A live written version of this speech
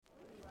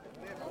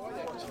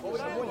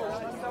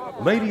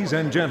Ladies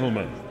and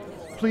gentlemen,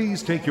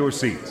 please take your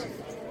seats.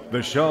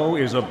 The show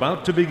is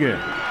about to begin.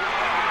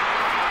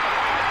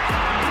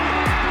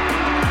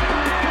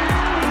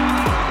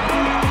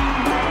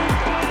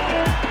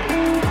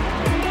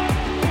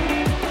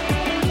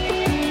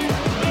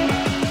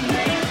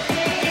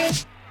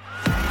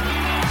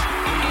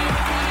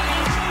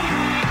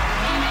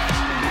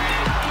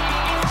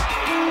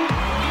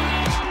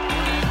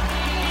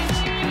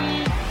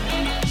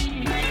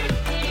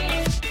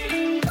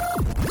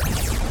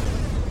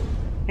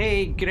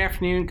 Good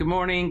afternoon, good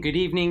morning, good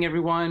evening,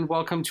 everyone.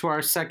 Welcome to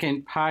our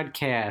second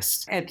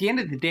podcast. At the end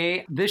of the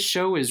day, this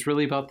show is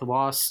really about the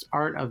lost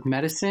art of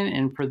medicine.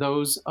 And for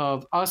those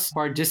of us who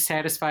are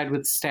dissatisfied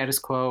with the status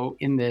quo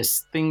in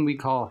this thing we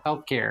call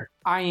healthcare,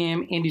 I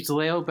am Andy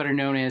DeLeo, better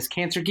known as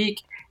Cancer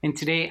Geek. And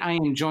today I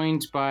am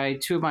joined by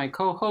two of my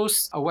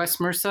co-hosts, Wes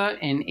Mursa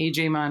and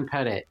AJ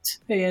Monpettit.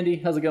 Hey, Andy.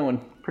 How's it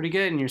going? Pretty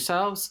good. And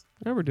yourselves?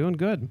 Yeah, we're doing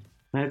good.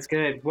 That's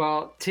good.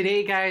 Well,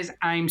 today, guys,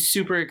 I'm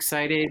super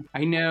excited.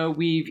 I know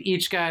we've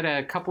each got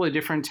a couple of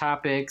different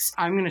topics.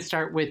 I'm going to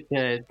start with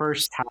the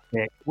first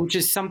topic, which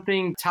is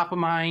something top of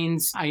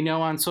minds. I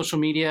know on social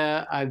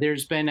media,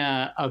 there's been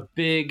a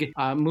big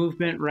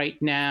movement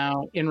right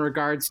now in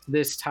regards to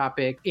this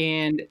topic.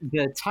 And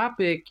the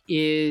topic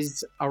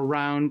is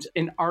around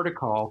an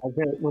article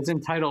that was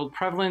entitled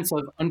Prevalence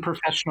of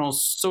Unprofessional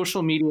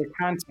Social Media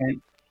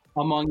Content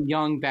Among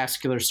Young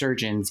Vascular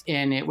Surgeons.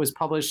 And it was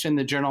published in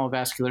the Journal of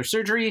Vascular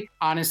Surgery.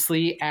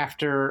 Honestly,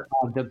 after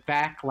the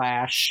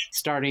backlash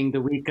starting the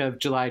week of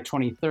July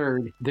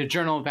 23rd, the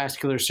Journal of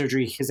Vascular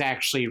Surgery has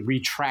actually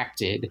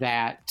retracted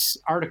that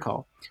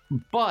article.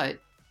 But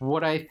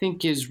what I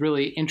think is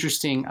really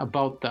interesting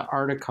about the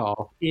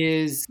article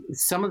is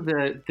some of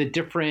the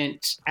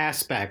different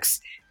aspects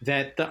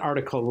that the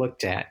article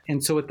looked at.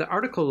 And so what the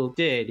article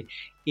did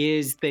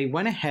is they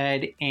went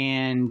ahead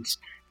and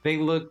they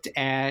looked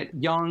at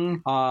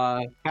young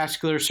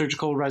vascular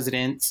surgical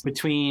residents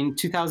between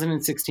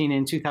 2016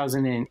 and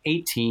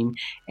 2018,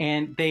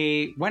 and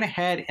they went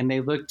ahead and they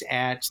looked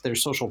at their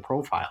social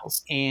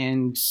profiles,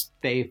 and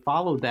they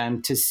followed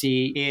them to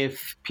see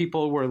if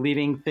people were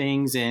leaving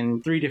things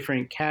in three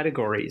different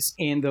categories.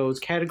 And those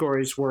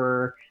categories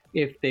were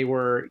if they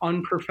were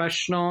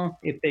unprofessional,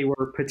 if they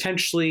were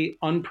potentially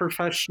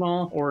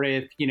unprofessional, or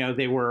if,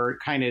 they were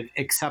kind of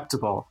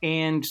acceptable.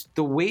 And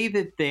the way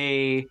that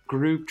they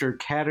grouped or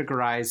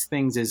categorized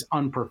things as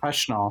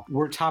unprofessional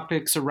were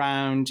topics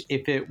around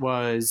if it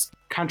was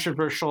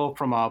controversial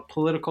from a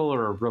political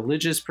or a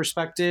religious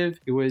perspective,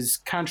 it was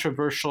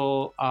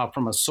controversial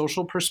from a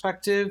social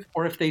perspective,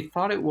 or if they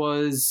thought it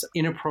was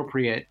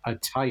inappropriate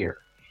attire.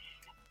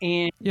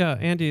 Yeah,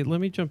 Andy,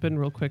 let me jump in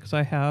real quick because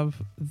I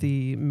have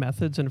the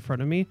methods in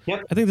front of me.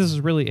 Yep. I think this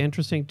is really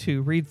interesting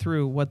to read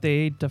through what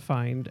they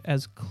defined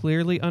as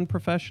clearly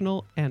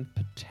unprofessional and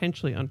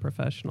potentially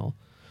unprofessional.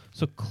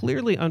 So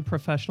clearly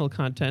unprofessional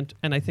content,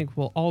 and I think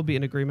we'll all be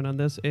in agreement on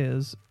this,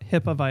 is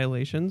HIPAA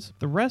violations.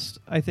 The rest,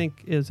 I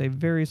think, is a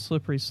very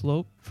slippery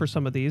slope for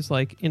some of these,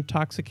 like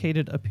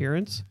intoxicated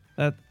appearance.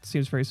 That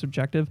seems very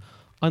subjective.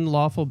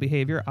 Unlawful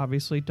behavior.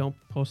 Obviously, don't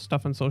post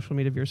stuff on social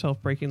media of yourself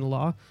breaking the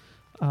law.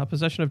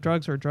 Possession of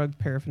drugs or drug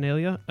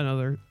paraphernalia.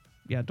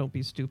 Don't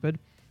be stupid.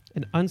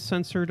 And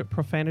uncensored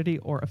profanity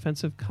or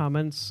offensive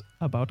comments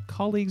about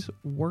colleagues,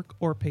 work,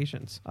 or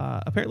patients.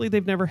 Apparently,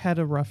 they've never had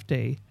a rough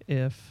day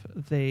if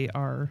they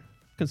are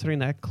considering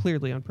that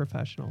clearly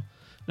unprofessional.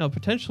 Now,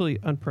 potentially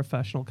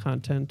unprofessional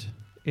content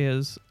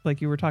is,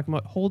 like you were talking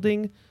about,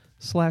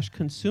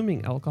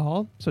 holding/consuming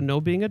alcohol. So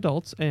no being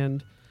adults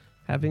and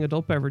having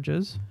adult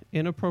beverages,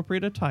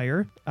 inappropriate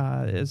attire.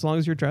 As long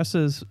as your dress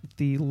is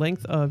the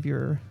length of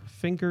your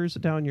fingers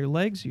down your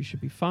legs, you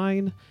should be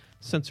fine.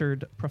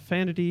 Censored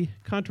profanity,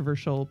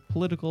 controversial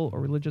political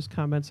or religious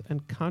comments,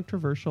 and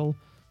controversial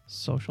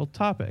social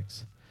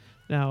topics.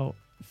 Now,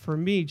 for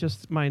me,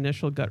 just my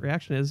initial gut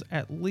reaction is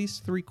at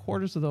least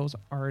 3/4 of those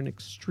are an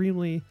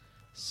extremely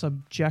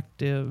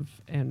subjective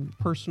and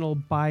personal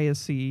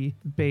bias-y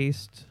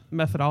based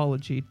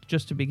methodology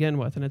just to begin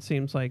with. And it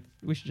seems like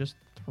we should just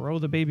throw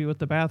the baby with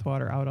the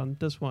bathwater out on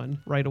this one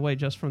right away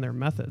just from their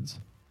methods.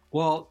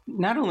 Well,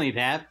 not only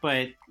that,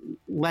 but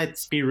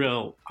let's be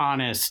real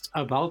honest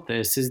about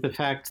this, is the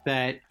fact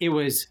that it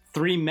was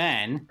three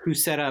men who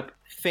set up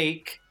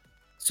fake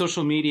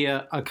social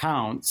media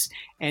accounts,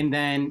 and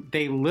then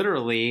they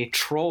literally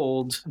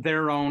trolled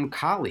their own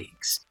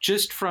colleagues.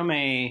 Just from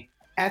a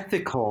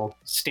ethical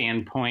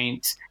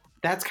standpoint,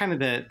 that's kind of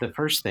the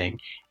first thing.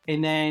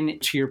 And then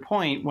to your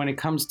point, when it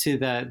comes to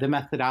the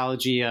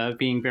methodology of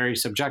being very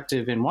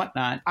subjective and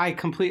whatnot, I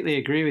completely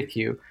agree with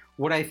you.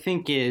 What I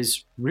think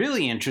is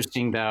really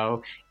interesting,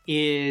 though,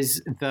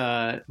 is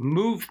the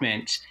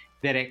movement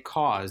that it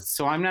caused.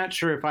 So I'm not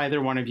sure if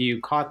either one of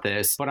you caught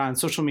this, but on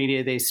social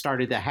media, they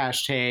started the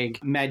hashtag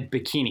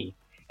 #MedBikini.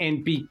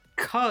 And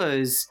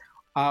because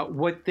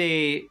what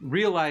they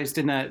realized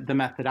in the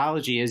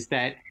methodology is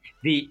that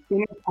the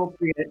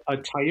inappropriate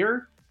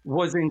attire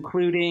was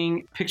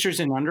including pictures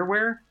in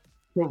underwear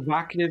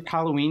provocative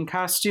Halloween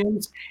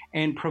costumes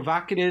and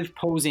provocative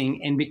posing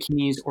in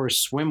bikinis or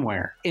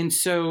swimwear. And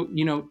so,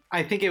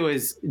 I think it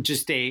was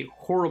just a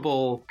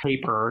horrible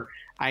paper.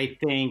 I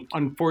think,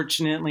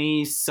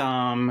 unfortunately,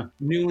 some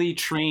newly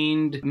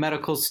trained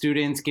medical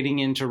students getting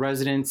into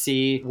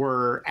residency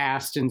were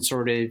asked and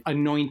sort of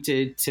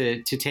anointed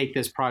to take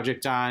this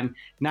project on,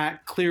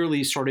 not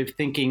clearly sort of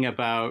thinking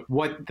about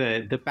what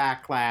the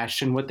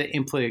backlash and what the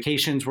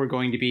implications were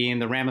going to be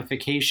and the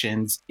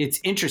ramifications.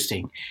 It's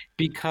interesting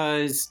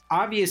because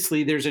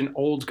obviously there's an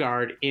old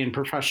guard in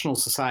professional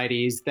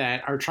societies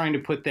that are trying to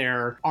put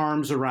their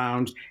arms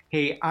around,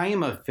 hey, I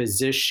am a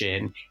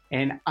physician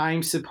and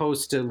I'm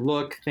supposed to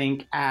look,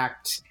 think,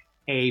 act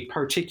a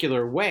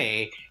particular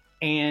way.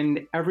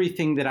 And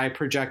everything that I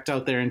project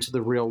out there into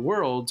the real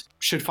world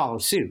should follow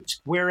suit.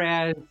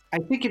 Whereas I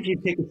think if you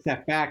take a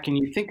step back and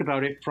you think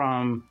about it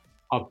from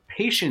a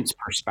patient's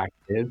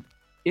perspective,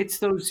 it's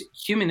those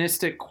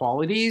humanistic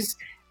qualities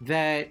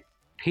that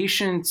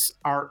patients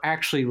are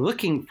actually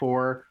looking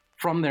for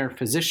from their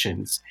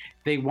physicians.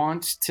 They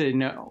want to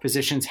know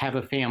physicians have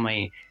a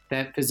family,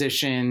 that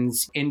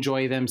physicians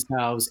enjoy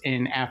themselves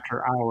in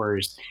after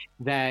hours,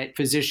 that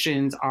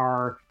physicians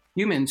are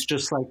humans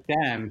just like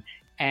them,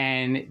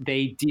 and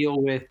they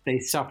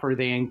suffer,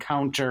 they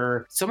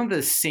encounter some of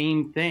the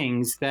same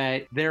things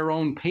that their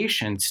own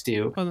patients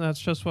do. Well, and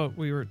that's just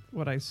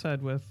what I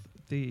said with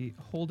the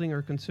holding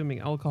or consuming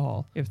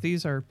alcohol. If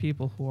these are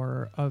people who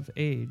are of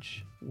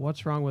age,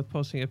 what's wrong with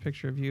posting a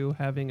picture of you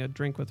having a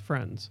drink with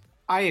friends?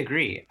 I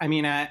agree. I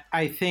mean,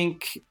 I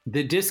think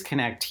the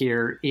disconnect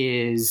here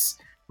is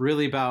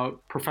really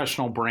about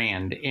professional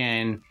brand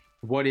and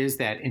what is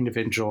that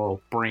individual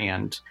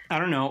brand. I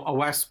don't know,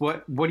 Wes,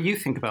 what do you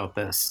think about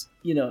this?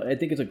 I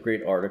think it's a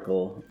great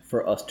article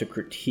for us to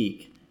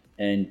critique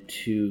and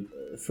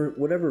for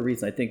whatever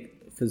reason, I think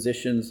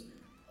physicians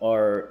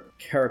are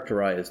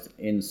characterized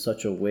in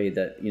such a way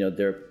that,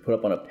 they're put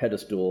up on a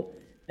pedestal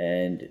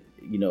and,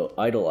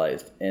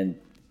 idolized. And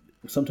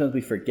sometimes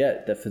we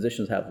forget that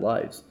physicians have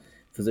lives.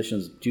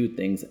 Physicians do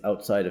things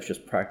outside of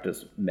just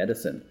practice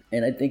medicine.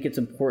 And I think it's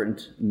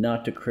important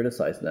not to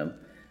criticize them.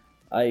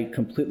 I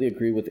completely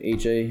agree with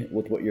AJ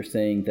with what you're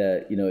saying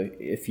that,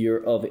 if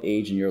you're of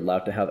age and you're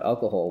allowed to have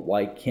alcohol,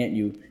 why can't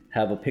you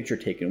have a picture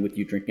taken with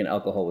you drinking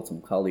alcohol with some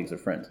colleagues or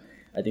friends?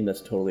 I think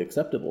that's totally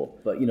acceptable.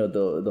 But,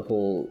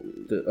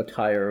 the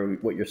attire,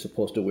 what you're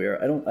supposed to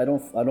wear, I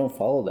don't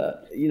follow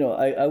that.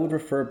 I would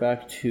refer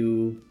back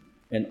to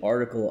an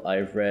article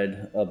I've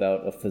read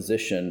about a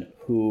physician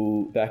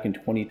who back in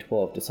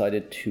 2012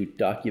 decided to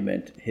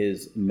document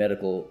his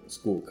medical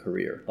school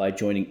career by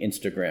joining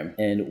Instagram.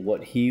 And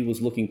what he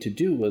was looking to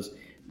do was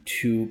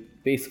to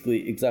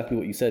basically exactly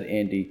what you said,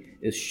 Andy,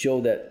 is show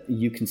that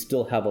you can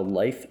still have a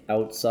life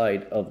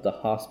outside of the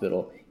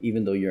hospital,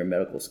 even though you're in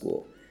medical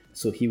school.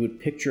 So he would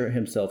take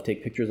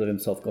pictures of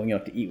himself going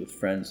out to eat with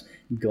friends,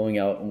 going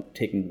out and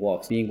taking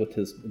walks, being with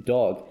his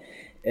dog.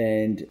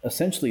 And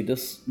essentially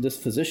this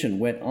physician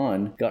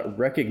got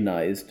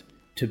recognized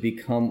to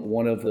become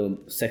one of the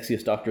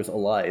sexiest doctors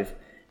alive.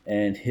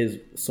 And his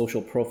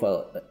social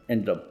profile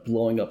ended up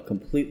blowing up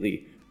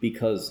completely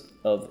because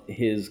of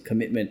his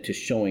commitment to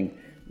showing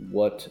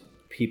what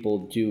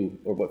people do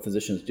or what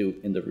physicians do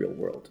in the real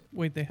world.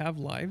 Wait, they have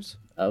lives?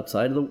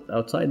 Outside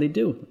they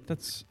do.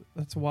 That's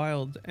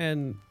wild.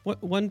 And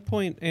one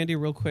point, Andy,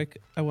 real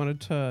quick, I wanted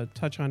to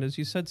touch on is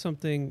you said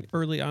something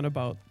early on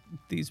about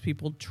these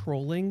people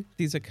trolling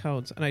these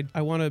accounts. And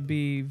I want to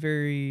be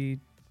very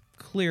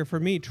clear.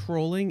 For me,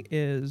 trolling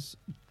is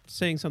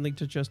saying something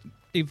to just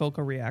evoke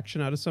a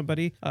reaction out of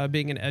somebody,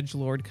 being an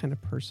edgelord kind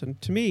of person.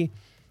 To me,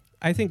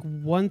 I think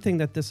one thing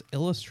that this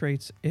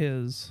illustrates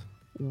is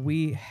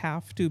we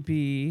have to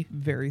be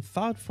very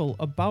thoughtful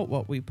about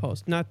what we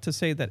post. Not to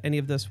say that any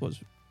of this was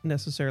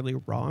necessarily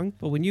wrong,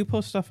 but when you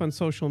post stuff on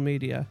social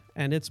media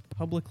and it's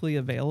publicly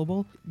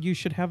available, you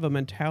should have a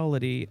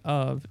mentality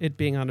of it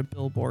being on a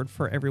billboard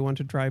for everyone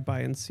to drive by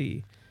and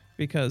see,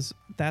 because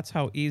that's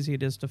how easy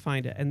it is to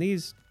find it. And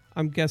these,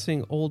 I'm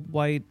guessing, old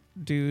white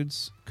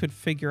dudes could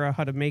figure out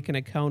how to make an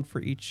account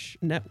for each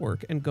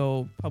network and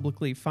go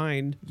publicly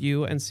find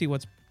you and see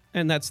what's.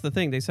 And that's the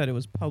thing. They said it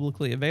was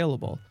publicly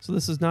available. So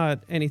this is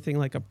not anything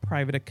like a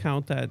private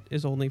account that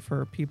is only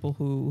for people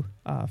who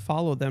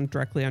follow them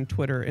directly on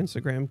Twitter,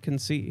 Instagram can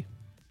see.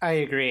 I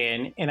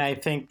agree. And I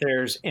think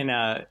there's an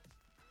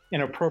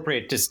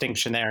appropriate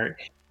distinction there,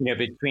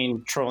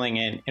 between trolling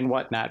and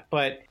whatnot.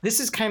 But this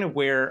is kind of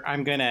where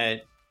I'm going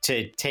to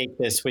take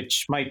this,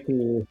 which might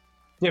be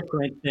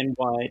different than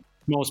what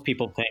most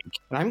people think.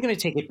 And I'm going to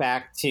take it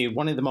back to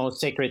one of the most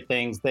sacred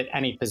things that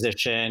any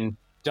physician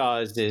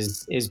does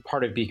is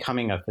part of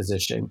becoming a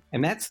physician,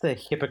 and that's the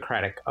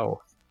Hippocratic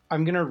Oath.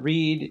 I'm going to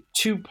read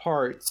two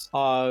parts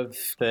of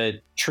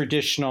the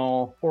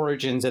traditional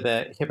origins of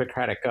the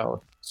Hippocratic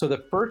Oath. So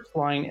the first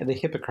line of the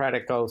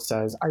Hippocratic Oath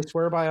says, I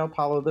swear by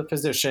Apollo the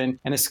physician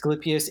and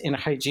Asclepius and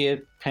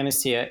Hygeia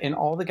Panacea and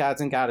all the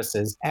gods and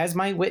goddesses as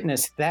my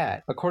witness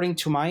that, according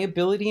to my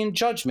ability and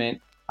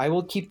judgment, I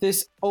will keep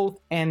this oath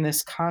and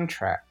this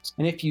contract.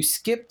 And if you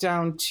skip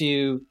down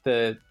to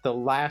the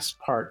last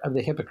part of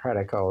the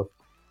Hippocratic Oath,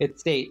 it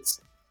states,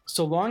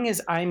 so long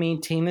as I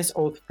maintain this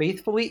oath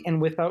faithfully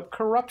and without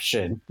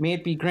corruption, may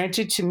it be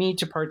granted to me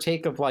to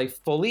partake of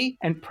life fully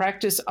and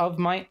practice of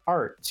my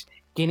art,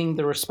 gaining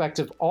the respect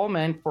of all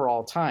men for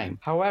all time.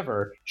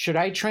 However, should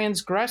I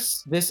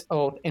transgress this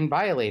oath and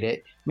violate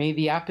it, may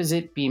the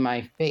opposite be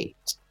my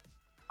fate.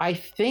 I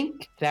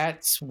think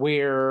that's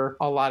where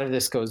a lot of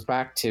this goes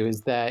back to, is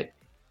that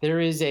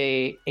there is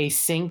a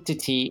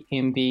sanctity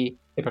in the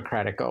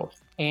Hippocratic Oath.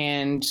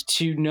 And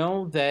to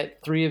know that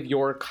 3 of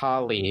your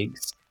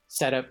colleagues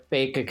set up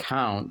fake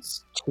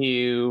accounts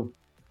to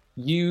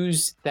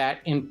use that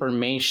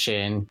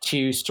information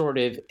to sort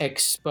of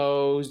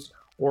expose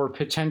or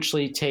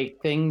potentially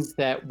take things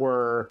that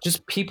were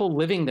just people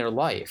living their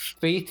life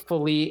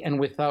faithfully and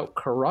without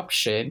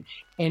corruption,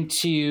 and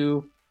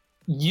to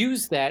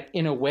use that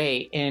in a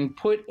way and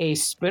put a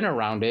spin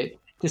around it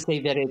to say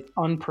that it's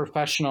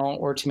unprofessional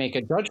or to make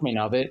a judgment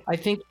of it, I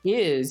think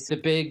is the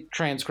big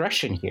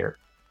transgression here.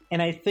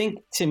 And I think,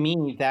 to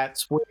me,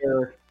 that's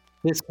where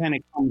this kind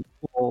of comes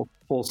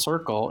full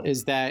circle,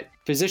 is that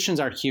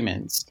physicians are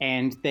humans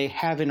and they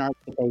have an art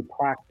that they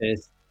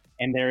practice,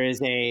 and there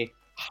is a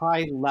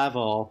high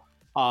level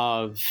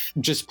of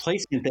just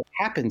placement that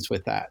happens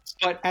with that.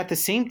 But at the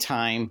same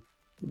time,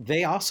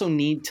 they also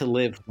need to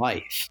live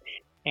life,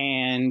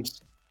 and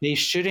they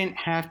shouldn't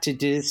have to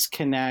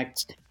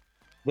disconnect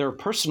their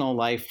personal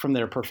life from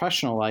their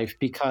professional life,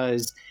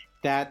 because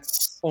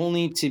that's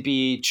only to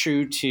be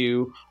true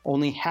to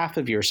only half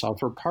of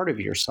yourself or part of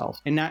yourself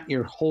and not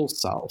your whole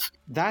self.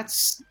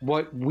 That's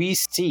what we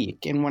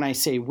seek. And when I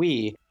say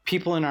we,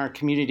 people in our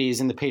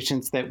communities and the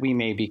patients that we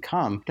may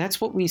become, that's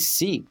what we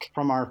seek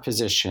from our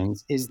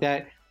physicians, is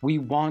that we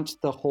want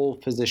the whole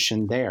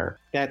physician there.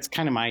 That's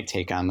kind of my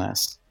take on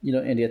this. You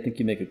know, Andy, I think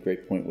you make a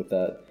great point with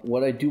that.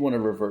 What I do want to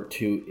revert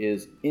to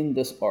is, in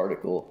this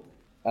article,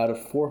 out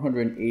of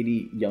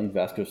 480 young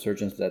vascular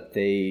surgeons that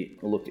they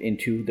looked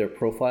into their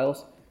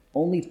profiles,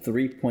 only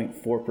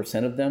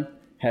 3.4% of them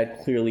had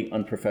clearly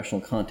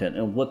unprofessional content.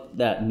 And what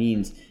that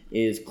means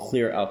is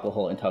clear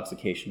alcohol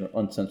intoxication or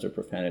uncensored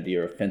profanity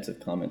or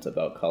offensive comments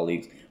about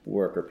colleagues,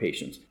 work, or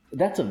patients.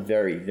 That's a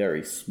very,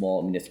 very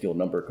small, minuscule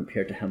number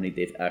compared to how many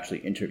they've actually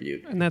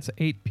interviewed. And that's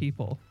 8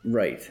 people.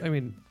 Right. I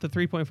mean, the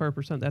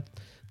 3.4%,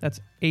 that's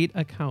 8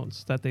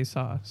 accounts that they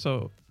saw.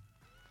 So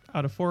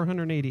out of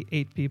 480,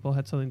 8 people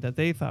had something that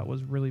they thought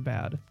was really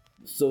bad.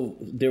 So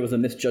there was a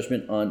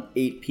misjudgment on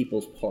 8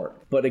 people's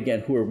part. But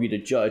again, who are we to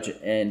judge?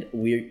 And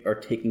we are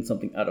taking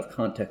something out of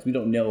context. We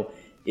don't know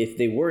if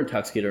they were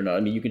intoxicated or not.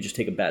 I mean, you could just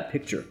take a bad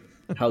picture.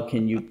 How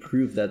can you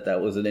prove that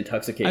that was an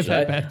intoxication?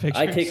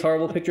 I take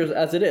horrible pictures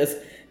as it is.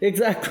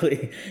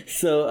 Exactly.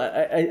 So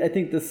I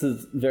think this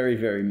is very,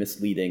 very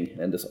misleading.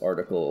 And this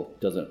article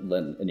doesn't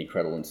lend any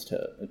credence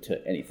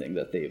to anything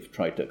that they've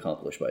tried to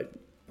accomplish by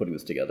putting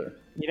this together.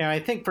 You know, I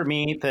think for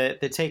me, the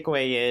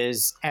takeaway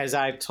is, as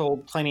I've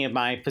told plenty of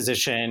my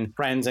physician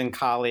friends and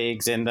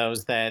colleagues and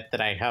those that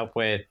I help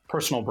with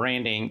personal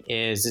branding,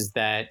 is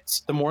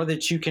that the more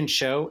that you can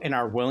show and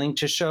are willing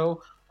to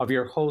show of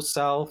your whole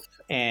self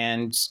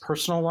and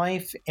personal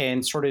life,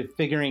 and sort of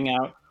figuring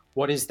out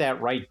what is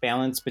that right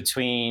balance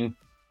between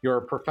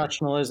your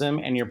professionalism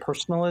and your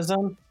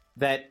personalism,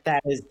 that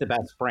is the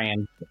best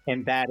brand.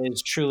 And that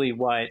is truly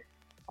what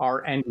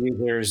our end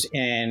users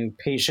and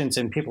patients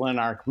and people in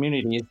our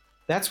communities,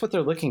 that's what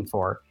they're looking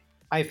for.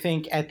 I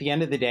think at the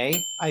end of the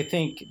day, I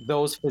think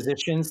those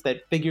physicians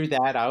that figure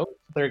that out,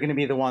 they're going to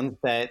be the ones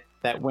that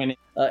win.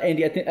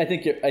 Andy, I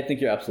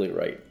think you're absolutely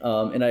right,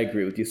 and I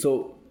agree with you.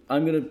 So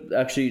I'm going to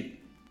actually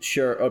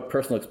share a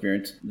personal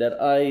experience that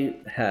I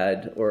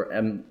had or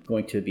am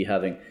going to be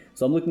having.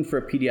 So I'm looking for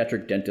a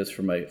pediatric dentist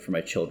for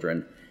my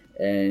children.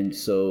 And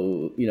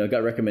so, I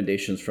got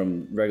recommendations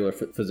from regular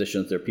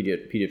physicians, they're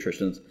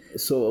pediatricians.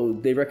 So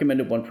they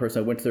recommended one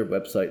person. I went to their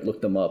website,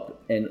 looked them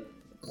up, and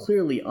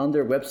clearly on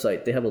their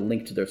website, they have a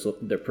link to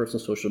their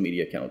personal social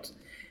media accounts.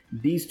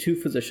 These 2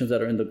 physicians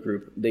that are in the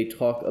group, they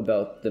talk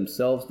about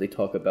themselves, they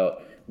talk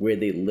about where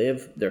they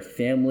live, their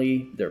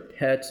family, their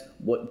pets,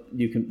 where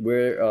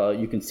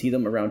you can see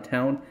them around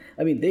town.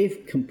 I mean,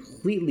 they've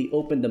completely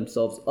opened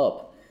themselves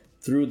up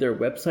through their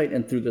website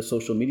and through their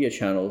social media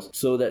channels,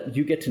 so that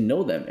you get to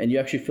know them and you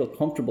actually feel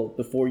comfortable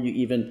before you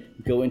even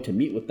go in to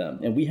meet with them.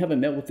 And we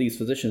haven't met with these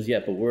physicians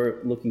yet, but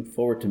we're looking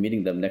forward to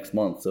meeting them next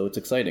month. So it's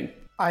exciting.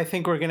 I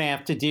think we're going to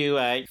have to do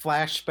a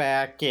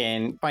flashback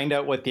and find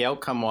out what the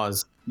outcome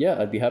was.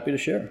 Yeah, I'd be happy to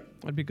share.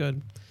 That'd be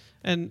good.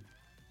 And,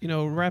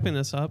 wrapping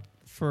this up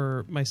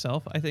for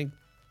myself, I think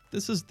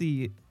this is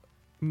the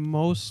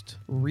most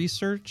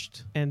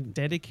researched and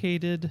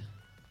dedicated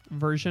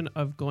version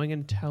of going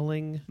and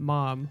telling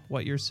mom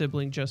what your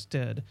sibling just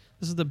did.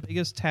 This is the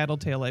biggest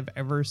tattletale I've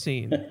ever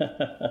seen.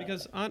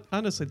 Because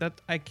honestly, that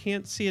I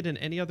can't see it in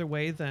any other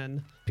way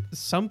than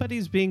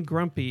somebody's being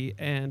grumpy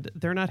and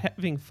they're not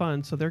having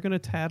fun, so they're going to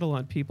tattle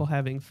on people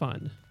having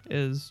fun,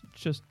 is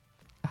just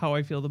how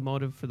I feel the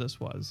motive for this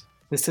was.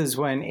 This is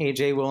when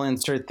AJ will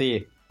insert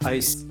the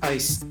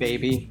Ice,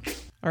 baby.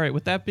 All right,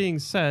 with that being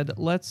said,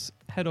 let's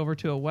head over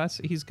to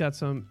Wes. He's got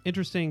some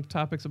interesting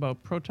topics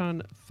about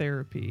proton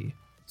therapy.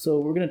 So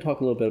we're going to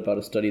talk a little bit about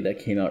a study that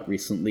came out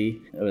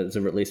recently as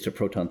it relates to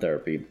proton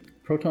therapy.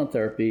 Proton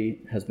therapy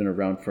has been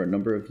around for a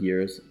number of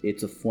years.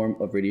 It's a form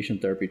of radiation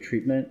therapy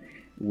treatment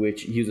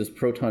which uses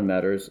proton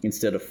matters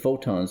instead of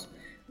photons,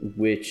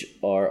 which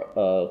are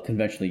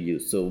conventionally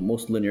used. So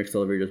most linear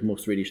accelerators,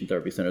 most radiation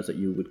therapy centers that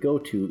you would go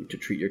to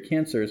treat your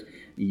cancers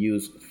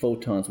use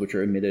photons which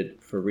are emitted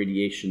for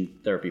radiation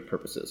therapy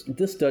purposes.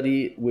 This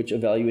study, which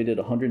evaluated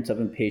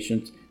 107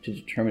 patients to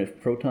determine if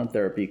proton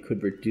therapy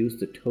could reduce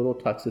the total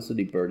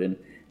toxicity burden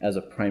as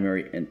a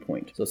primary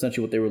endpoint. So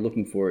essentially what they were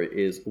looking for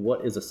is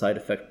what is a side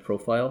effect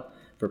profile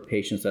for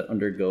patients that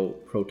undergo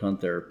proton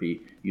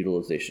therapy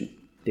utilization.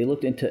 They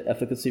looked into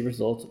efficacy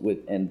results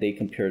and they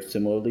compared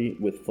similarly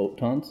with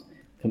photons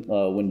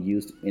when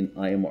used in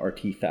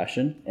IMRT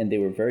fashion, and they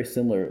were very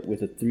similar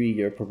with a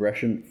 3-year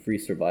progression-free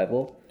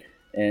survival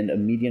and a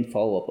median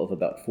follow-up of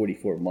about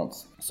 44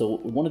 months. So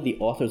one of the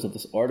authors of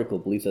this article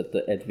believes that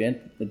the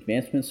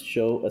advancements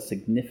show a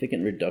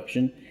significant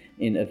reduction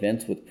in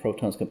events with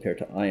protons compared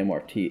to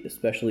IMRT,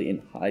 especially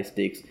in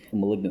high-stakes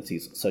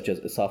malignancies such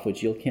as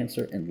esophageal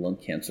cancer and lung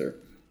cancer.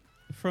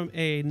 From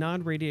a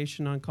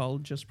non-radiation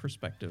oncologist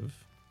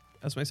perspective,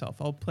 as myself,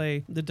 I'll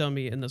play the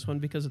dummy in this one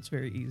because it's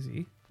very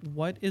easy.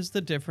 What is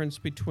the difference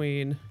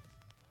between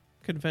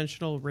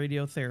conventional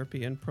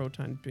radiotherapy and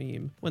proton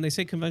beam? When they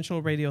say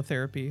conventional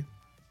radiotherapy,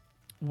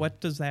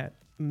 what does that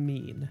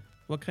mean?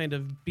 What kind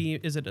of beam?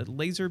 Is it a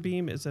laser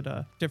beam? Is it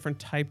a different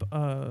type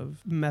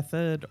of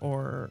method?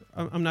 Or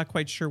I'm not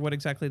quite sure what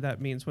exactly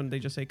that means when they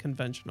just say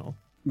conventional.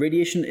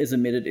 Radiation is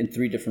emitted in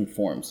 3 different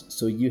forms.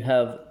 So you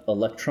have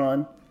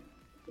electron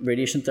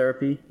radiation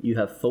therapy, you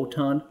have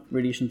photon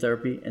radiation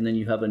therapy, and then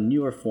you have a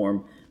newer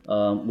form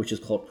which is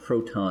called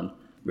proton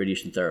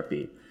radiation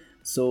therapy.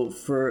 So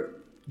for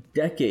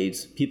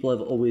decades, people have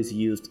always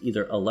used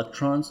either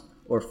electrons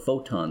or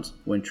photons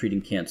when treating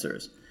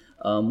cancers.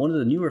 One of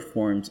the newer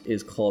forms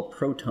is called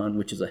proton,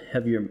 which is a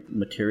heavier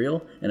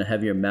material and a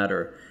heavier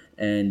matter,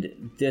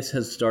 and this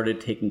has started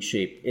taking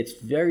shape. It's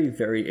very,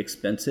 very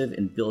expensive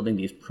in building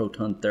these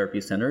proton therapy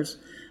centers.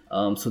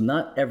 So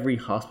not every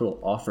hospital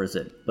offers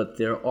it, but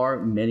there are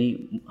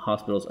many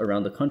hospitals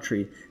around the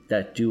country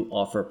that do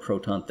offer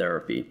proton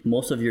therapy.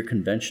 Most of your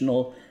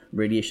conventional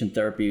radiation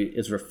therapy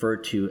is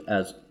referred to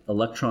as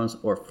electrons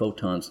or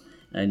photons,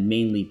 and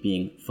mainly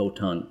being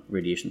photon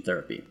radiation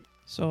therapy.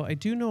 So I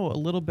do know a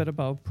little bit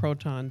about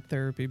proton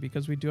therapy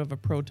because we do have a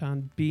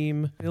proton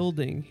beam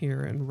building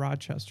here in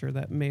Rochester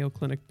that Mayo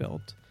Clinic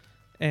built.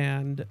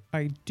 And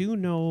I do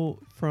know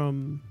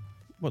from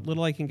what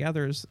little I can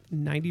gather is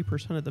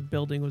 90% of the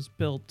building was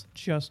built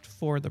just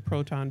for the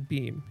proton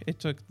beam. It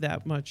took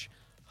that much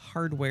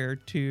hardware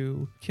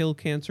to kill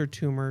cancer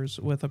tumors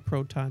with a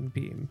proton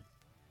beam.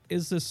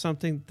 Is this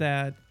something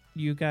that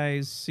you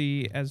guys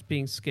see as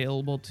being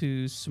scalable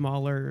to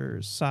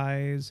smaller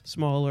size,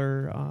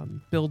 smaller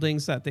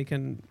buildings that they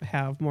can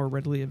have more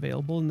readily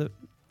available in the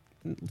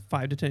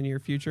 5 to 10 year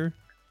future?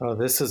 Oh,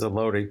 this is a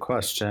loaded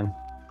question.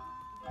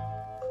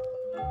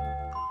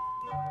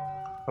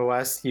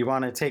 OS, you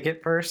want to take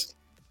it first?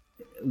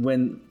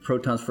 When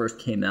protons first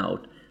came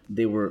out,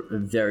 they were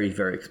very,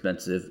 very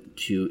expensive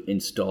to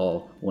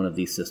install one of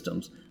these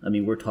systems. I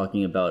mean, we're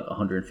talking about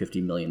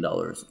 $150 million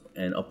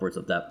and upwards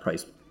of that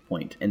price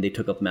point. And they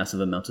took up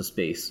massive amounts of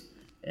space.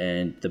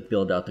 And to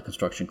build out the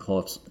construction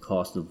costs,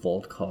 the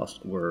vault costs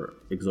were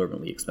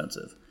exorbitantly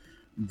expensive.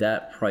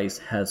 That price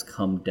has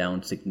come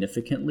down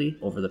significantly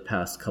over the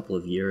past couple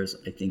of years.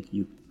 I think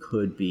you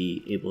could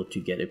be able to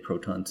get a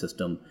proton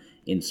system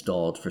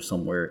installed for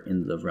somewhere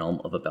in the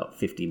realm of about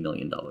 $50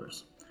 million.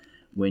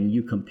 When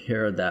you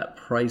compare that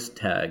price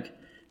tag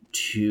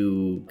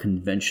to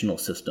conventional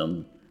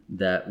system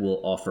that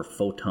will offer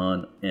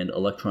photon and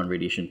electron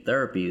radiation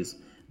therapies,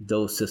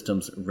 those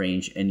systems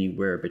range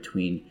anywhere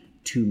between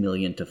 $2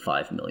 million to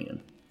 $5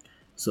 million.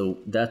 So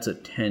that's a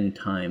 10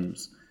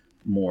 times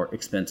more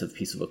expensive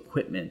piece of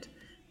equipment.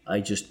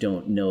 I just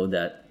don't know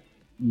that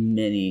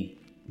many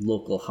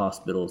local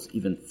hospitals,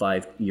 even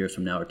 5 years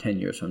from now or 10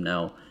 years from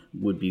now,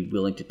 would be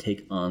willing to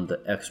take on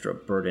the extra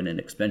burden and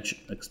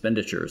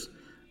expenditures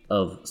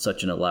of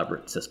such an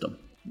elaborate system.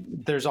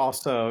 There's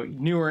also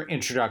newer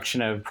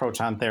introduction of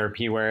proton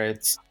therapy where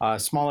it's a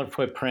smaller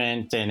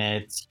footprint and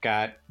it's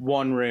got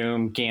one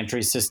room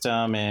gantry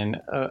system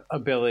and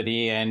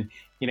ability. And,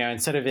 you know,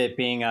 instead of it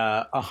being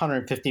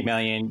 150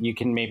 million, you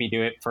can maybe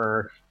do it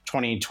for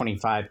 20,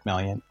 25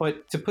 million.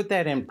 But to put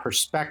that in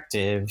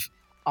perspective,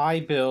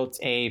 I built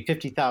a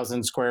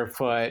 50,000 square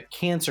foot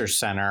cancer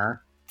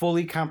center,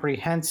 fully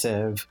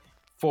comprehensive,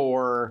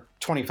 for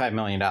 $25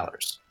 million.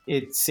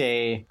 It's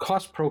a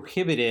cost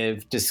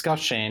prohibitive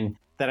discussion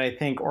that I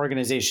think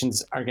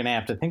organizations are going to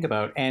have to think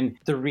about. And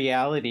the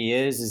reality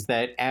is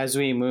that as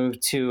we move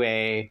to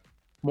a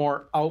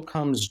more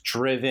outcomes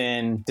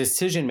driven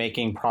decision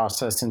making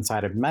process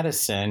inside of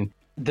medicine,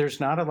 there's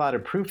not a lot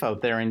of proof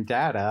out there in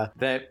data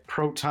that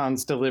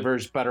protons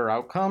delivers better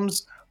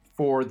outcomes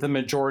for the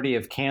majority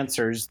of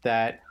cancers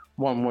that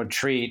one would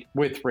treat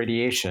with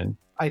radiation.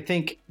 I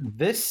think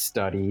this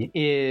study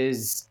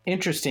is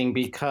interesting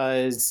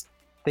because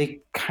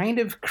they kind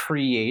of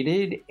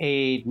created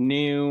a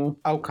new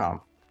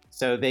outcome.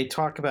 So they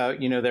talk about,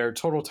 their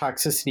total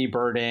toxicity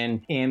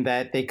burden and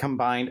that they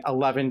combined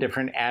 11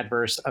 different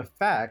adverse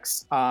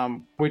effects,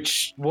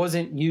 which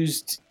wasn't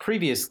used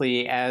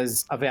previously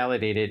as a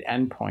validated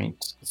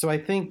endpoint. So I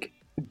think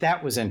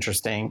that was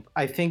interesting.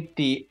 I think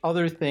the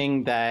other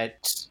thing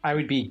that I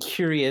would be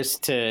curious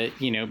to,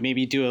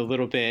 maybe do a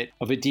little bit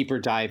of a deeper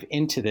dive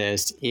into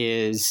this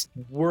is,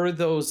 were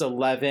those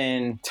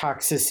 11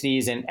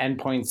 toxicities and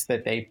endpoints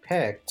that they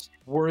picked,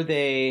 were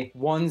they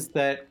ones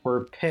that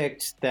were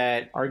picked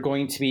that are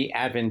going to be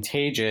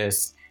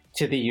advantageous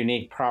to the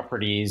unique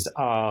properties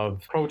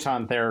of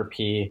proton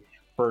therapy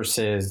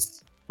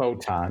versus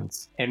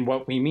photons? And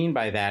what we mean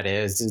by that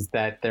is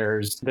that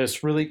there's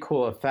this really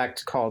cool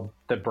effect called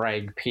the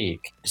Bragg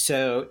peak.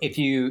 So if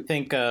you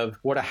think of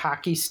what a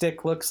hockey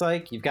stick looks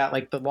like, you've got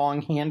like the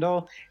long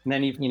handle, and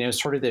then you've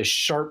sort of this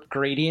sharp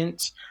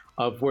gradient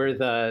of where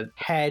the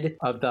head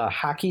of the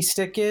hockey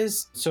stick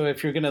is. So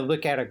if you're going to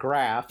look at a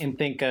graph and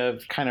think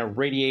of kind of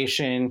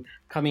radiation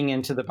coming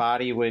into the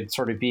body, would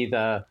sort of be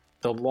the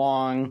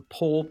long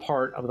pole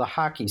part of the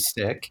hockey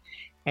stick.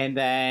 And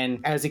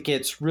then as it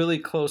gets really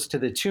close to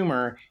the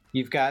tumor,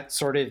 you've got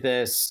sort of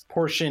this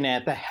portion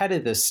at the head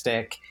of the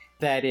stick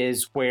that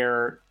is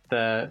where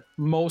the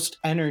most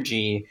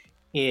energy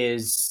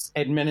is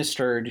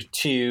administered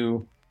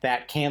to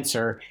that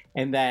cancer,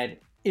 and that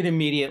it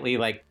immediately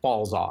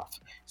falls off.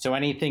 So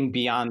anything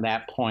beyond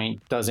that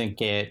point doesn't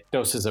get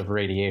doses of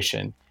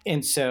radiation.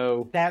 And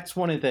so that's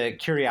one of the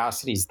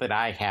curiosities that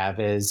I have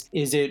is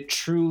it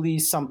truly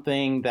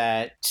something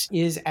that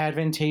is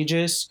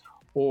advantageous,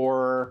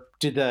 or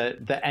do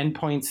the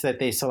endpoints that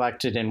they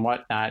selected and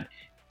whatnot,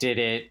 did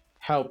it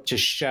help to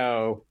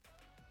show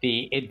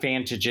the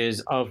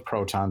advantages of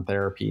proton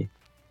therapy?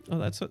 Oh,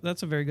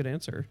 that's a very good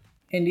answer.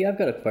 Andy, I've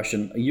got a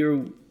question.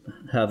 You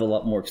have a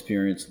lot more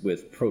experience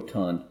with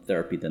proton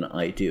therapy than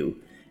I do.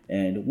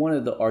 And one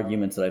of the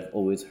arguments that I've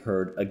always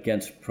heard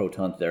against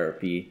proton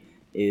therapy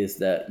is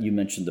that you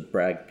mentioned the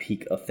Bragg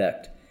peak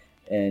effect.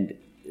 And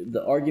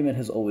the argument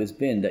has always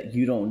been that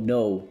you don't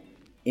know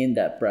in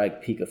that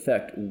Bragg peak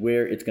effect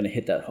where it's going to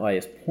hit that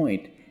highest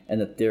point, and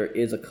that there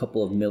is a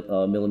couple of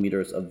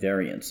millimeters of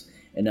variance.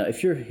 And now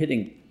if you're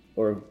hitting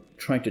or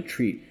trying to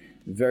treat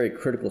very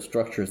critical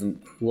structures in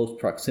close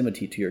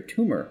proximity to your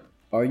tumor,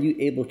 are you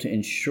able to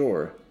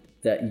ensure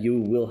that you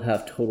will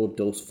have total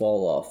dose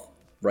fall off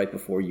right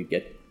before you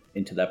get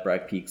into that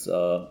Bragg peak's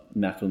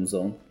maximum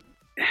zone?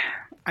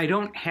 I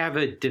don't have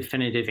a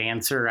definitive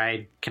answer.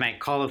 Can I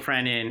call a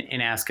friend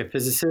and ask a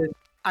physicist?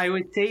 I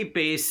would say,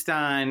 based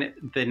on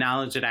the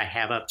knowledge that I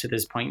have up to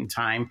this point in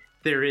time,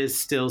 there is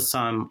still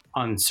some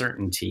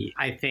uncertainty.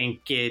 I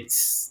think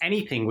it's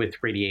anything with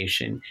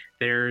radiation.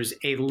 There's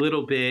a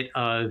little bit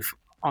of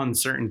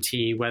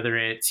uncertainty, whether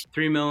it's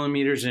 3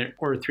 millimeters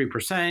or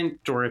 3%,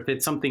 or if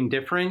it's something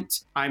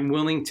different. I'm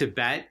willing to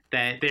bet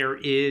that there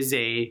is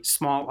a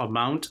small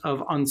amount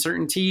of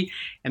uncertainty,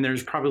 and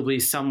there's probably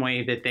some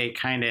way that they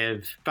kind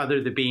of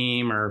feather the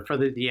beam or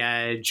feather the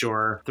edge,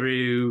 or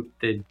through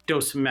the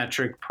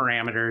dosimetric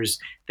parameters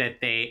that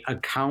they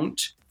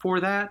account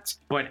for that.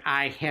 But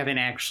I haven't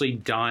actually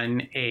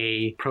done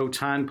a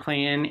proton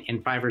plan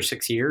in 5 or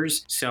 6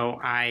 years, so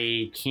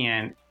I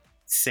can't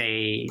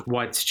say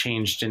what's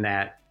changed in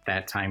that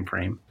time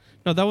frame.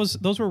 No,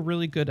 those were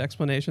really good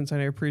explanations, and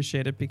I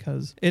appreciate it,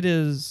 because it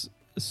is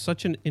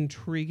such an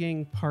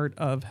intriguing part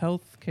of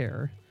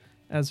healthcare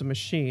as a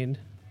machine,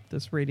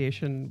 this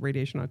radiation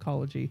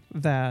oncology,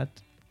 that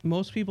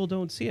most people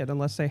don't see it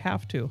unless they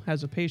have to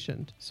as a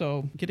patient.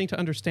 So getting to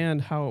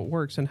understand how it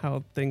works and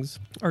how things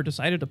are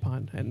decided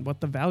upon and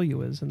what the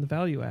value is and the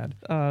value add.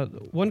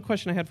 One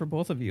question I had for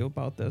both of you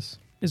about this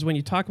is, when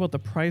you talk about the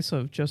price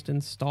of just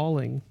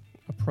installing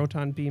a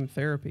proton beam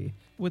therapy,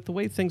 with the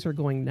way things are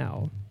going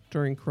now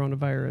during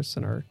coronavirus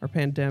and our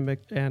pandemic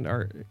and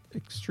our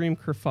extreme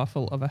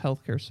kerfuffle of a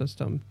healthcare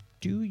system,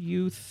 do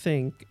you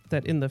think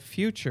that in the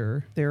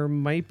future there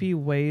might be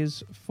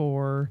ways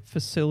for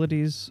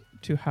facilities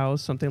to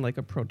house something like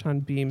a proton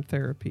beam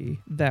therapy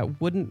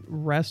that wouldn't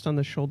rest on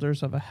the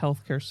shoulders of a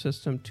healthcare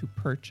system to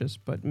purchase,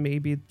 but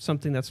maybe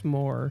something that's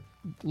more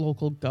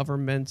local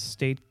government,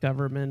 state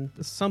government,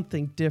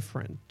 something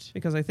different?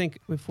 Because I think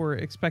if we're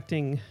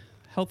expecting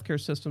healthcare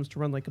systems to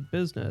run like a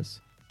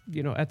business,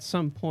 at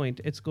some point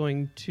it's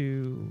going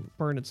to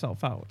burn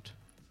itself out.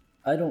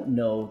 I don't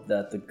know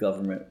that the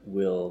government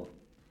will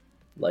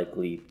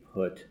likely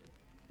put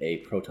a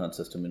proton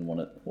system in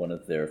one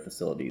of their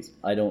facilities.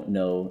 I don't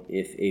know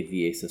if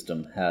a VA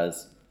system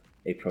has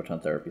a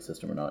proton therapy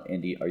system or not.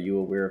 Andy, are you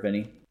aware of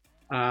any?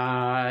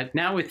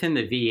 Not within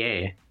the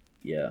VA.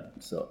 Yeah,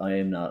 so I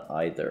am not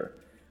either.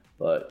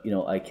 But,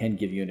 I can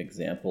give you an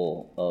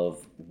example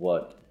of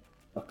what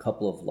a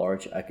couple of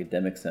large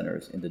academic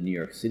centers in the New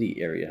York City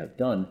area have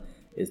done.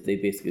 Is they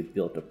basically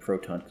built a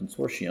proton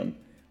consortium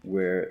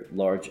where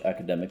large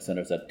academic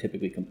centers that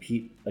typically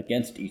compete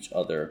against each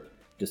other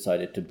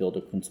decided to build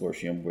a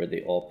consortium where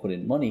they all put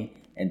in money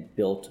and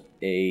built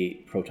a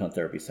proton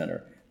therapy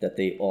center that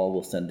they all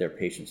will send their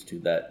patients to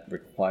that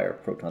require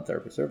proton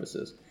therapy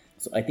services.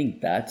 So I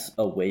think that's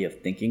a way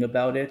of thinking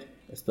about it,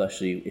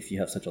 especially if you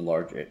have such a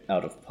large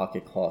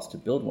out-of-pocket cost to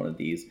build one of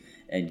these,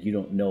 and you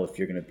don't know if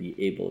you're going to be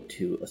able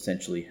to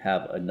essentially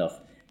have enough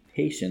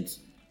patients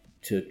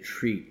to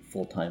treat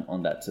full-time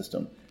on that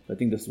system. I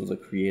think this was a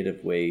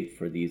creative way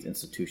for these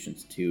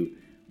institutions to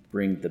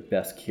bring the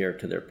best care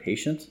to their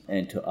patients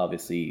and to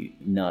obviously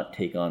not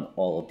take on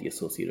all of the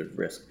associated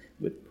risk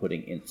with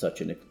putting in such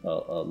a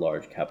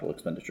large capital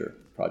expenditure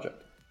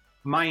project.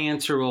 My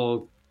answer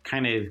will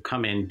kind of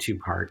come in two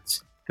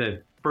parts.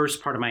 The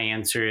first part of my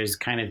answer is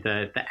kind of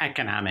the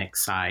economic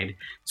side.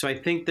 So I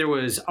think there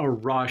was a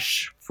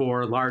rush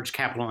for large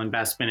capital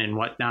investment and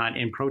whatnot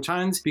in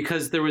protons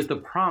because there was the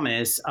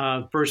promise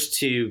of first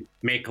to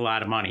make a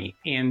lot of money.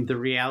 And the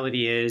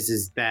reality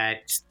is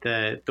that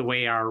the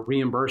way our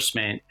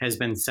reimbursement has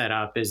been set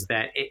up is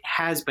that it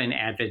has been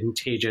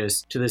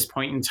advantageous to this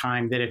point in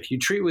time that if you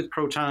treat with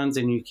protons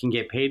and you can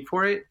get paid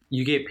for it,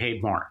 you get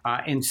paid more.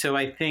 And so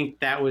I think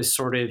that was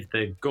sort of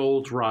the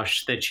gold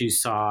rush that you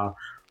saw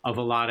of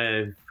a lot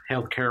of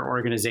healthcare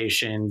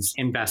organizations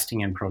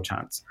investing in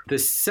protons. The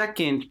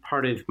second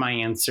part of my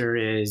answer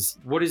is,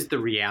 what is the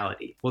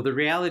reality? Well, the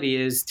reality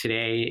is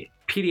today,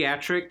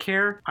 pediatric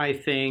care, I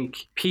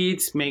think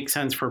peds make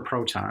sense for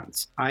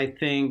protons. I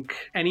think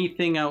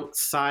anything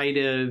outside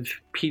of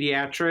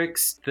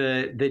pediatrics,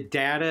 the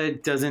data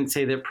doesn't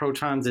say that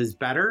protons is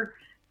better.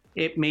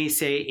 It may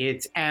say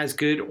it's as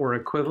good or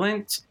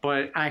equivalent,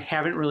 but I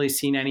haven't really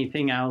seen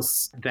anything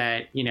else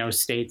that,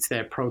 states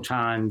that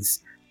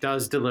protons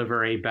does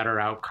deliver a better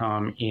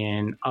outcome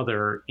in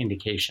other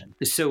indications.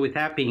 So with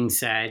that being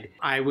said,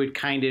 I would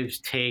kind of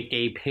take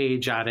a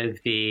page out of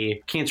the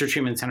Cancer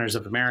Treatment Centers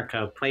of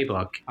America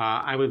playbook.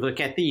 I would look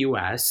at the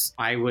US.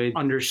 I would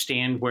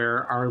understand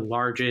where our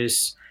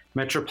largest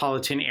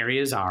metropolitan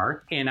areas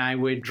are, and I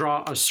would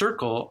draw a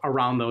circle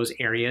around those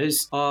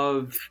areas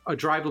of a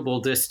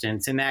drivable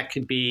distance. And that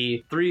could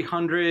be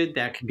 300,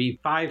 that could be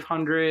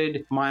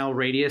 500 mile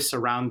radius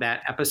around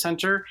that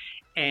epicenter.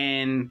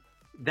 And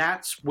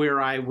that's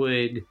where I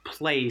would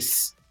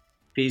place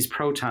these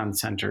proton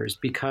centers,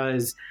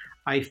 because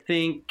I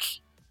think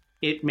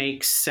it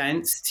makes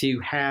sense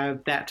to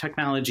have that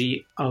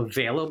technology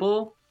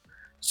available.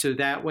 So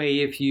that way,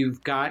 if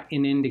you've got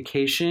an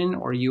indication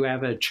or you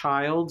have a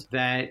child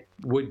that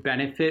would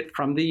benefit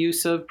from the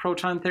use of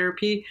proton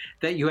therapy,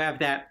 that you have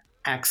that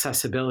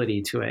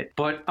accessibility to it.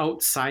 But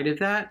outside of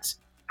that,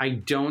 I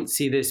don't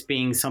see this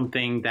being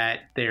something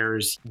that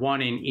there's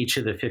one in each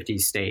of the 50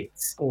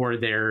 states or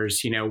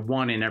there's,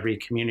 one in every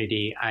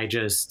community. I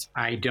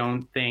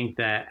don't think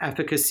the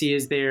efficacy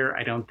is there.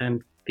 I don't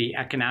think the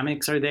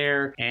economics are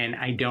there. And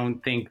I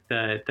don't think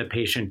the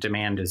patient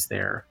demand is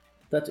there.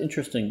 That's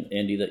interesting,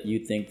 Andy, that you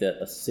think that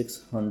a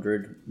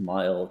 600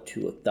 mile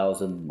to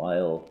 1,000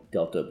 mile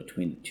delta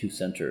between the two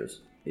centers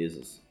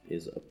is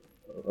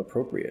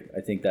appropriate. I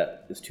think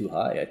that is too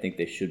high. I think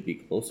they should be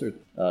closer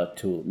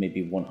to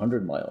maybe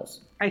 100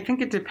 miles. I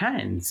think it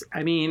depends.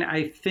 I mean,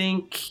 I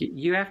think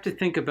you have to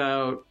think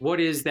about what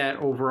is that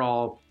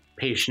overall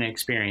patient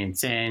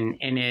experience. And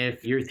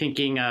if you're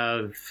thinking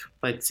of,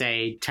 let's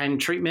say, 10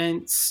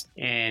 treatments,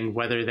 and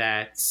whether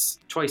that's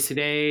twice a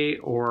day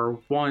or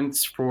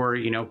once for,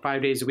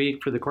 5 days a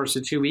week for the course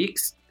of 2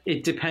 weeks,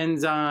 it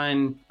depends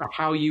on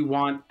how you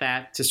want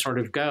that to sort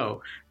of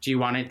go. Do you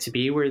want it to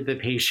be where the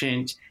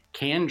patient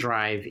can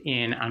drive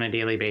in on a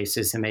daily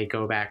basis and they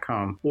go back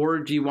home? Or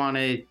do you want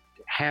to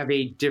have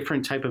a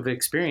different type of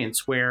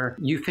experience where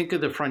you think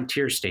of the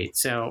frontier state?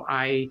 So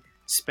I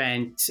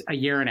spent a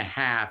year and a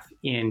half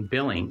in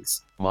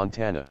Billings,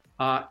 Montana.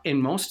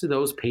 And most of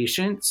those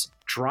patients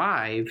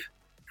drive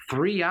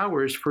 3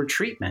 hours for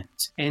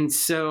treatment. And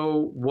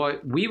so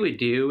what we would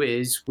do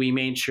is we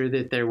made sure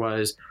that there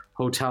was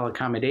hotel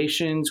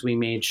accommodations. We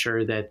made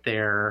sure that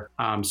their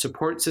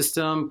support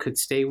system could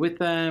stay with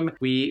them.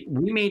 We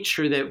made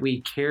sure that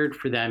we cared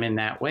for them in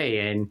that way.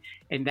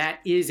 And that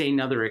is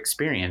another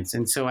experience.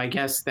 And so I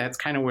guess that's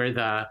kind of where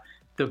the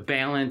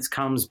balance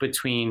comes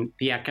between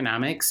the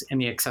economics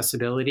and the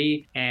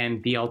accessibility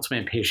and the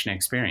ultimate patient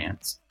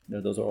experience.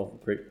 No, those are all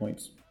great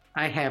points.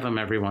 I have them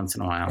every once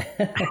in a while.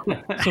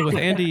 So with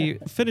Andy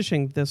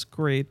finishing this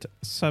great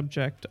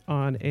subject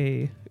on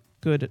a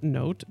good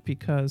note,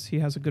 because he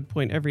has a good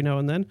point every now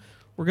and then,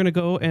 we're going to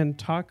go and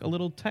talk a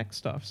little tech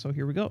stuff. So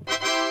here we go.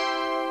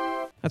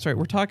 That's right.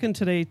 We're talking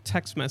today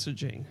text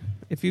messaging.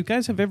 If you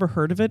guys have ever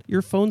heard of it,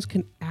 your phones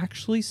can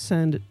actually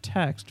send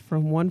text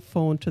from one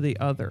phone to the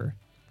other.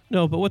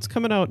 No, but what's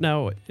coming out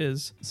now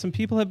is some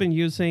people have been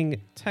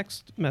using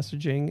text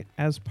messaging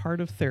as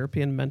part of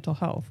therapy and mental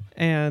health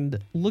and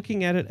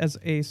looking at it as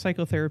a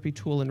psychotherapy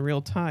tool in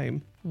real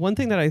time. One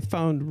thing that I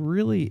found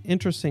really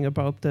interesting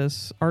about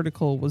this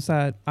article was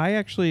that I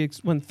actually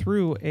went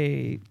through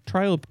a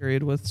trial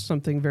period with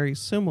something very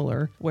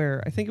similar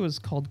where I think it was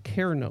called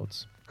Care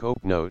Notes.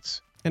 Cope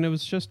Notes. And it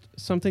was just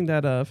something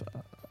that a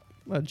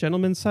a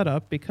gentleman set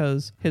up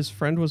because his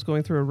friend was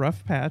going through a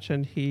rough patch,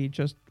 and he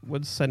just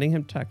was sending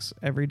him texts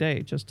every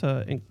day just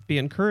to be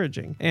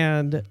encouraging.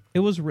 And it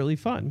was really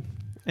fun.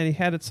 And he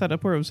had it set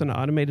up where it was an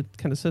automated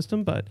kind of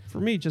system. But for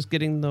me, just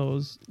getting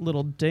those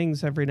little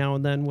dings every now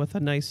and then with a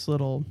nice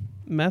little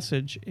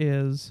message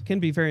can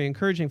be very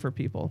encouraging for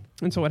people.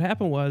 And so what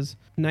happened was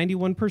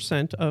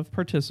 91% of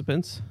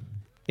participants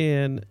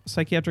in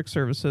psychiatric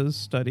services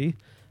study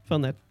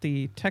found that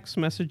the text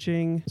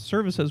messaging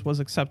services was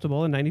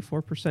acceptable, and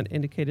 94%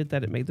 indicated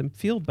that it made them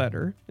feel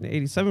better, and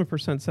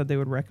 87% said they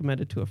would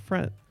recommend it to a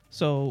friend.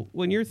 So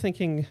when you're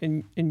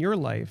thinking in your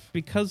life,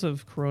 because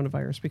of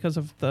coronavirus, because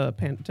of the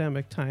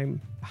pandemic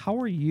time, how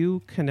are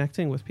you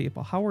connecting with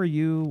people? How are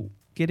you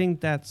getting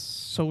that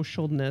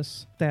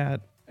socialness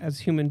that as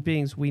human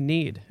beings we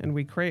need and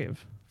we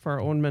crave for our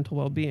own mental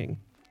well-being?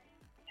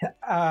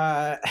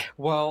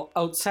 Well,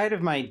 outside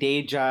of my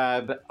day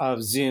job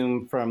of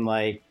Zoom from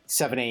like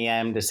 7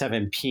 a.m. to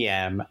 7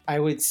 p.m., I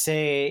would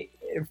say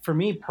for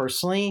me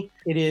personally,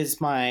 it is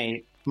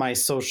my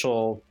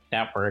social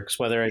networks,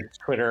 whether it's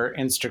Twitter,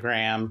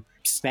 Instagram,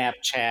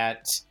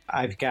 Snapchat.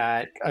 I've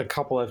got a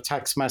couple of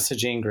text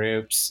messaging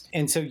groups.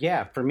 And so,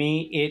 yeah, for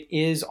me, it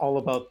is all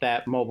about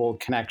that mobile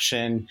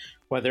connection,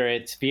 whether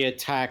it's via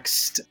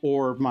text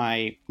or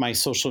my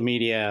social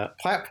media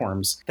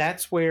platforms.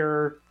 That's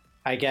where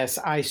I guess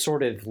I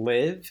sort of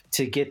live,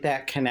 to get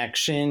that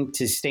connection,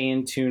 to stay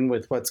in tune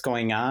with what's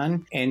going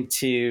on, and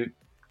to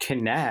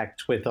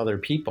connect with other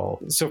people.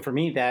 So for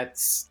me,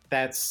 that's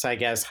I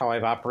guess how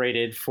I've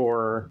operated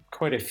for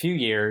quite a few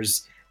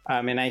years.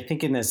 And I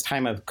think in this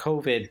time of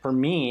COVID, for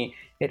me,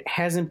 it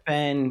hasn't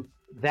been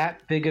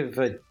that big of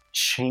a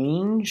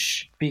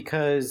change,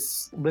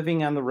 because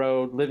living on the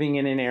road, living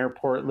in an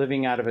airport,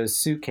 living out of a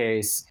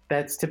suitcase,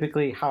 that's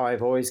typically how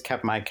I've always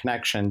kept my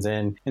connections.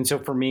 And so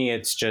for me,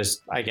 it's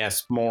just, I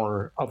guess,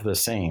 more of the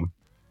same.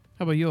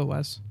 How about you,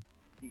 Wes?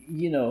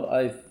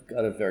 I've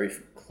got a very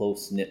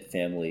close-knit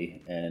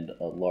family and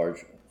a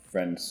large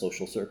friend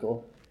social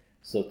circle.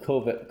 So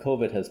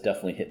COVID has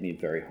definitely hit me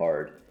very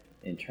hard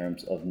in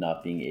terms of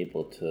not being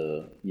able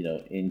to,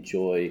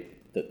 enjoy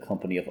the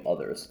company of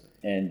others.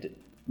 And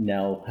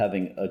now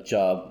having a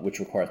job which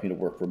requires me to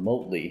work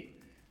remotely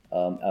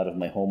out of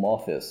my home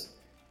office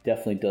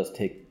definitely does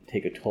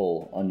take a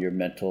toll on your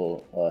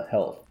mental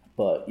health.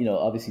 But,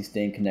 obviously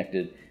staying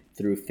connected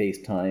through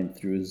FaceTime,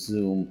 through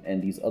Zoom,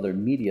 and these other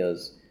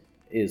medias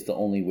is the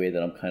only way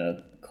that I'm kind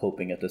of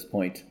coping at this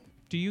point.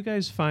 Do you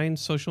guys find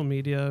social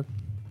media,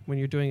 when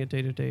you're doing it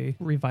day-to-day,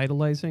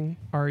 revitalizing?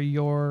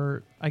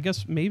 I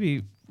guess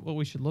maybe what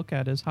we should look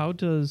at is, how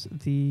does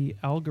the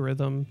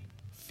algorithm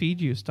feed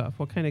you stuff?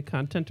 What kind of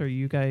content are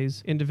you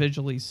guys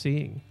individually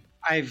seeing?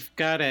 I've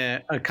got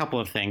a couple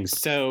of things.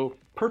 So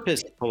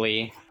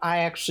purposefully, I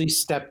actually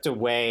stepped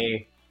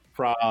away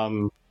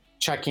from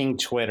checking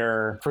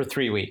Twitter for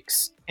 3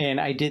 weeks. And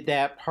I did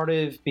that part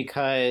of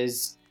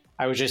because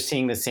I was just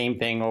seeing the same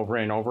thing over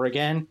and over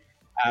again.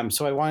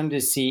 So I wanted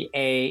to see,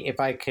 if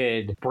I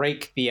could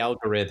break the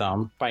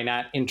algorithm by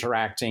not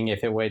interacting,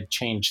 if it would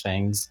change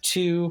things.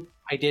 2,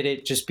 I did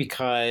it just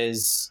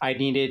because I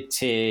needed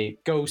to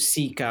go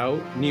seek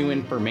out new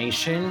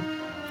information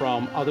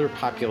from other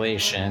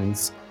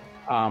populations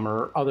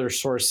or other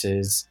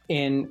sources.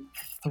 And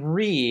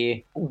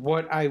 3,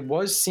 what I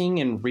was seeing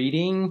and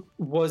reading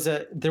was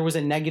there was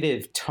a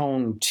negative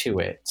tone to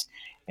it.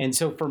 And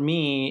so for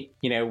me,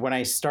 when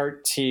I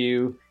start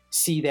to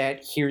see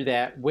that, hear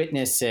that,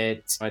 witness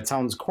it, it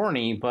sounds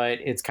corny, but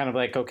it's kind of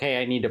like, okay,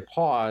 I need to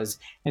pause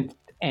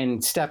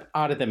and step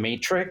out of the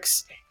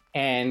matrix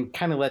and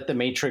kind of let the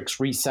matrix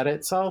reset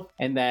itself,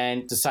 and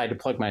then decide to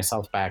plug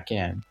myself back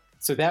in.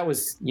 So that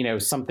was,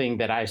 something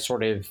that I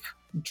sort of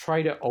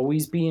try to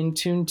always be in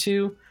tune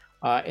to.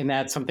 And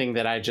that's something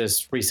that I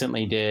just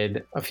recently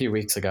did a few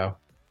weeks ago.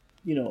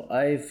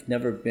 I've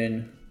never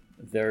been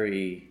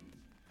very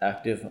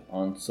active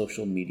on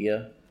social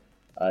media.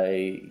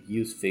 I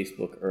used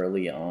Facebook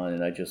early on,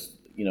 and I just,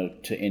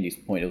 to Andy's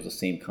point, it was the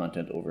same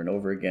content over and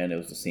over again. It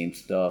was the same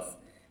stuff,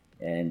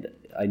 and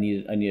I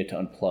needed to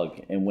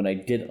unplug. And when I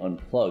did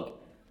unplug,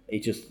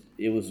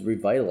 it was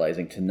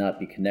revitalizing to not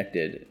be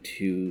connected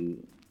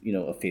to,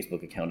 a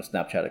Facebook account, a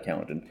Snapchat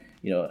account, and,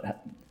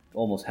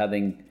 almost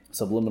having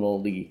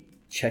subliminally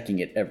checking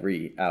it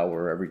every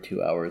hour, every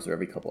 2 hours, or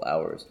every couple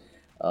hours.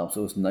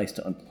 So it was nice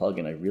to unplug,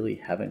 and I really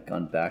haven't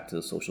gone back to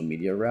the social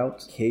media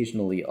route.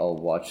 Occasionally I'll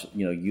watch,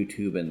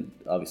 YouTube, and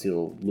obviously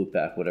it'll loop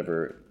back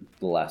whatever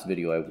the last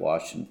video I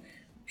watched and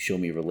show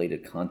me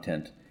related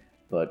content.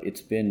 But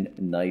it's been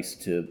nice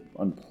to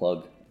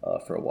unplug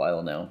for a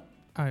while now.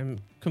 I'm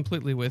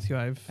completely with you.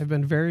 I've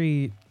been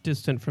very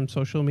distant from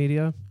social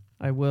media.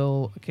 I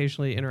will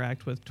occasionally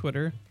interact with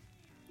Twitter.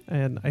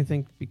 And I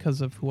think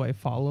because of who I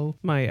follow,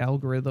 my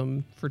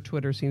algorithm for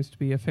Twitter seems to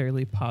be a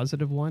fairly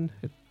positive one.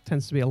 It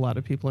tends to be a lot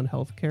of people in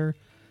healthcare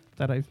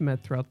that I've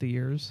met throughout the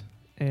years.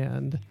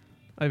 And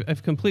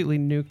I've completely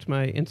nuked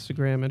my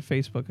Instagram and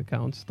Facebook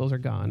accounts. Those are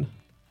gone.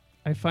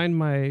 I find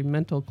my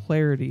mental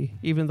clarity,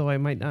 even though I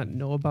might not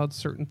know about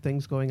certain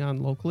things going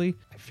on locally,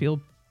 I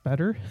feel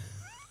better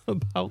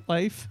about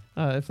life,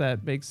 if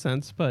that makes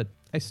sense. But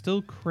I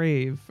still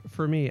crave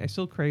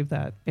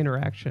that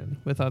interaction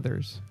with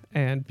others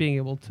and being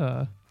able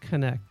to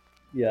connect.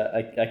 Yeah,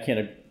 I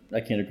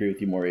can't agree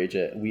with you more,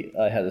 AJ.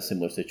 I had a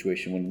similar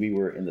situation when we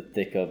were in the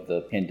thick of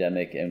the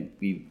pandemic, and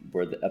we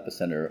were the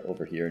epicenter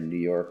over here in New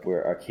York,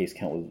 where our case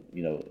count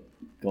was,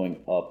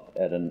 going up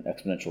at an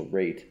exponential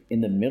rate.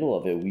 In the middle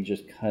of it, we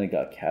just kind of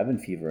got cabin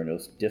fever, and it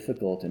was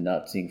difficult and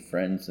not seeing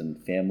friends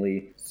and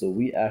family. So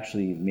we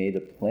actually made a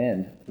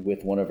plan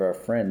with one of our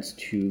friends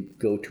to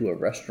go to a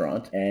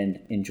restaurant and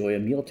enjoy a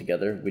meal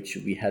together, which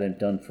we hadn't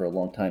done for a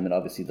long time. And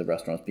obviously the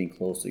restaurant's being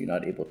closed, so you're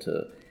not able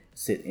to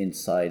sit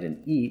inside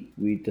and eat.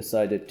 We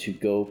decided to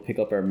go pick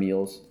up our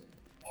meals,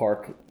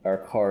 park our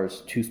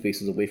cars 2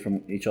 spaces away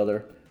from each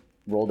other,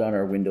 roll down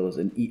our windows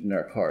and eat in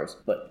our cars.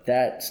 But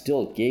that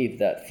still gave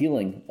that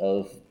feeling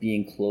of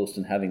being close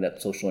and having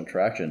that social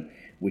interaction,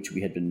 which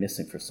we had been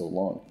missing for so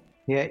long.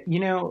 Yeah,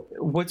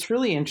 what's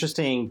really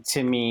interesting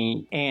to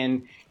me,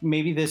 and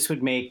maybe this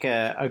would make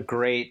a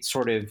great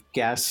sort of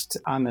guest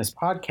on this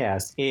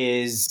podcast,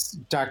 is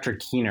Dr.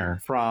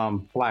 Keener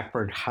from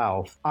Blackbird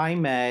Health. I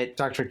met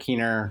Dr.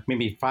 Keener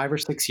maybe 5 or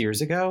 6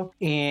 years ago,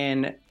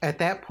 and at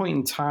that point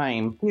in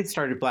time, we had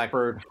started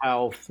Blackbird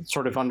Health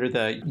sort of under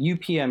the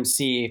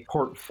UPMC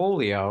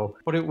portfolio,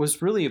 but it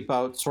was really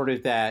about sort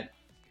of that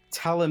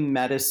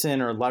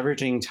telemedicine or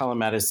leveraging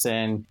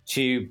telemedicine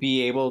to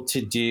be able to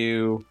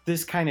do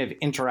this kind of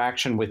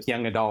interaction with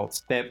young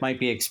adults that might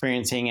be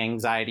experiencing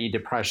anxiety,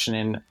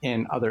 depression,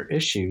 and other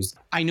issues.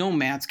 I know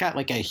Matt's got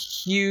like a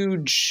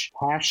huge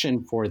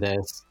passion for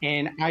this.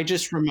 And I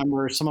just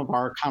remember some of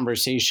our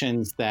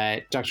conversations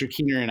that Dr.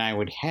 Keener and I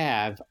would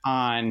have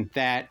on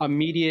that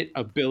immediate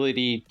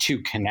ability to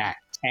connect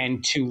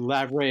and to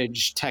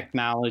leverage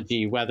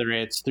technology, whether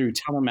it's through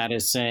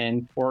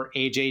telemedicine or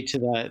AJ, to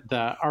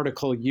the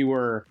article you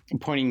were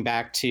pointing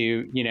back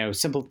to,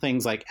 simple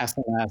things like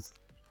SMS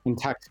and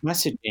text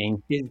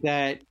messaging, is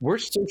that we're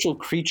social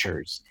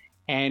creatures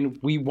and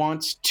we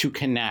want to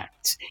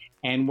connect.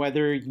 And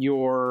whether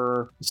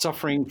you're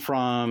suffering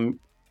from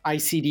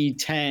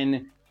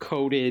ICD-10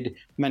 coded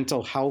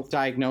mental health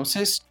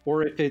diagnosis,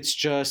 or if it's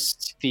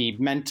just the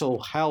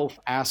mental health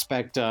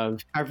aspect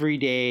of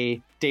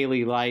everyday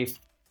daily life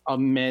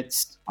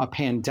amidst a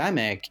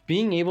pandemic,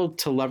 being able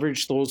to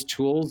leverage those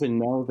tools and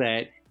know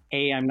that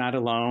A, I'm not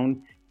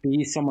alone,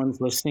 B,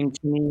 someone's listening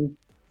to me,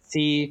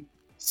 C,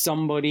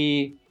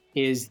 somebody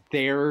is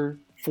there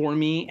for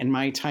me in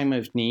my time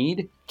of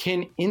need,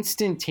 can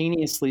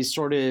instantaneously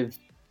sort of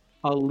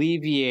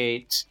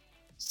alleviate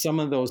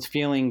some of those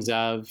feelings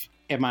of,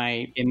 am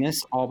I in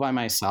this all by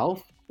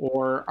myself?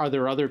 Or are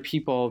there other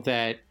people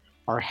that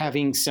are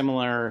having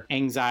similar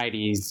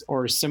anxieties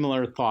or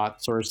similar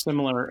thoughts or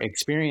similar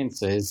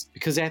experiences?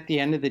 Because at the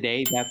end of the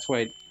day, that's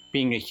what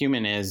being a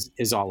human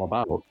is all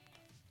about.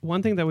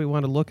 One thing that we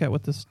want to look at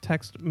with this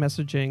text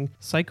messaging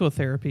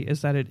psychotherapy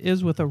is that it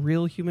is with a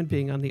real human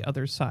being on the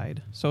other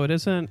side. So it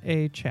isn't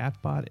a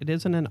chatbot. It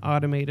isn't an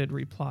automated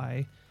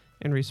reply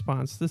and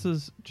response. This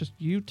is just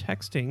you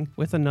texting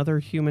with another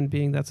human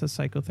being that's a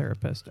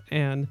psychotherapist.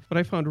 And what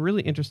I found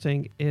really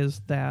interesting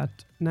is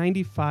that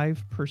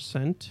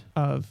 95%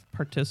 of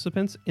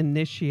participants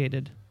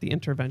initiated the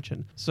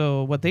intervention.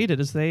 So what they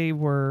did is they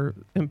were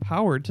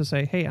empowered to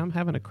say, hey, I'm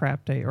having a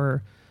crap day,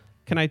 or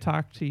can I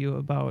talk to you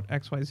about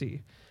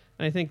XYZ?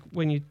 And I think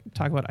when you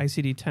talk about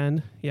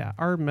ICD-10,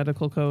 our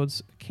medical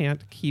codes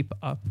can't keep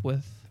up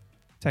with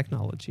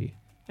technology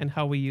and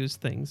how we use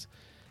things.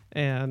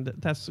 And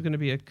that's going to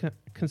be a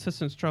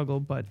consistent struggle.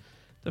 But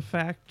the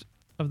fact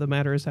of the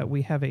matter is that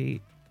we have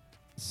a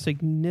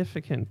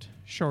significant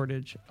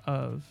shortage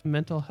of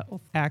mental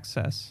health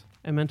access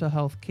and mental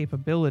health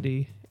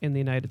capability in the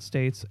United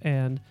States.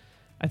 And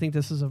I think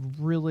this is a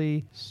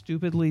really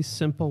stupidly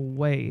simple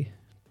way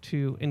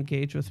to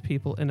engage with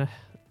people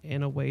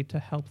in a way to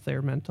help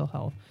their mental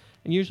health.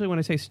 And usually when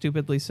I say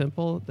stupidly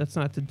simple, that's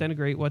not to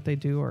denigrate what they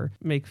do or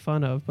make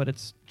fun of, but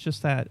it's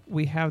just that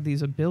we have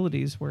these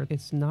abilities where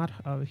it's not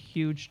a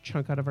huge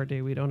chunk out of our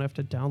day. We don't have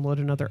to download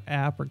another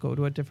app or go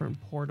to a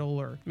different portal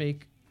or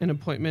make an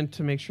appointment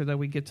to make sure that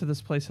we get to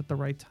this place at the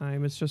right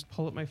time. It's just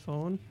pull up my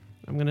phone.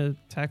 I'm going to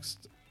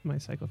text my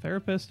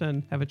psychotherapist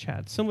and have a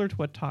chat, similar to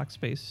what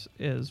Talkspace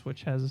is,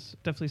 which has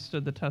definitely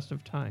stood the test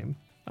of time.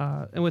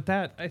 And with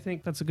that, I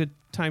think that's a good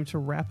time to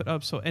wrap it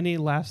up. So any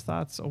last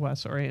thoughts,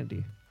 Wes or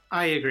Andy?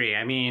 I agree.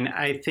 I mean,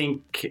 I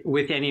think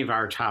with any of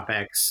our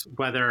topics,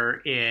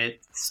 whether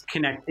it's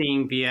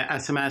connecting via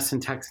SMS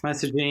and text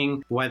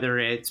messaging, whether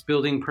it's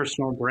building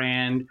personal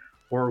brand,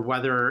 or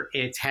whether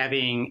it's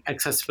having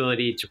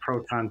accessibility to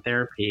proton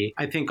therapy,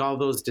 I think all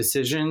those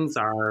decisions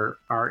are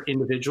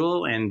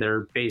individual and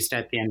they're based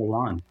at the end of the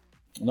line.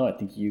 No, I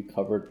think you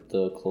covered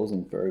the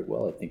closing very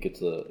well. I think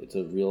it's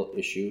a real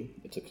issue.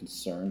 It's a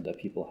concern that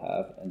people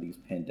have, and these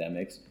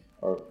pandemics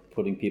are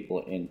putting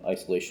people in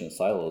isolation and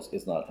silos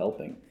is not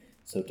helping.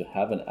 So to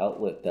have an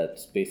outlet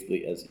that's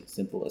basically as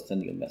simple as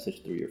sending a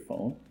message through your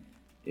phone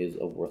is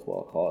a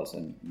worthwhile cause,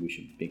 and we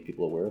should make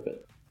people aware of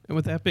it. And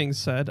with that being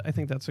said, I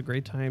think that's a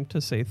great time to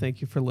say thank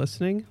you for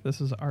listening.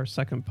 This is our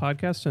second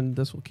podcast, and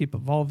this will keep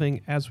evolving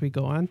as we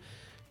go on.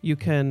 You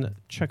can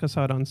check us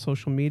out on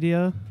social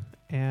media,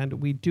 and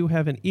we do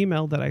have an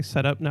email that I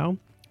set up now.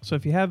 So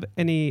if you have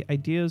any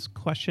ideas,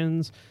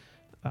 questions,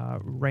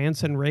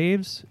 rants and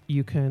raves,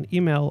 you can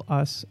email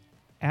us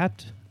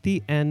at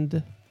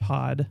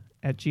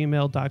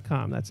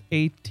theendpod@gmail.com. That's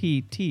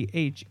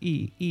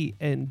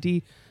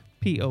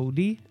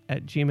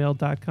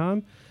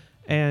ATTHEENDPOD@gmail.com.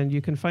 And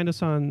you can find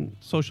us on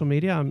social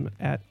media. I'm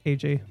at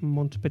AJ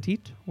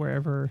Montpetit,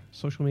 wherever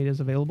social media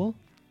is available.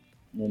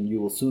 And you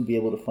will soon be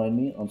able to find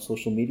me on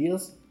social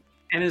medias.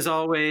 And as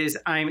always,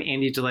 I'm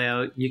Andy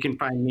DeLeo. You can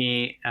find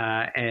me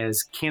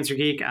as Cancer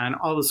Geek on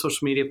all the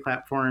social media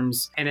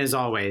platforms. And as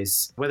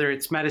always, whether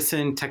it's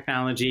medicine,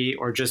 technology,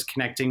 or just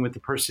connecting with the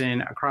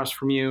person across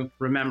from you,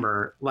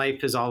 remember,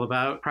 life is all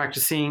about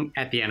practicing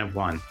at the N of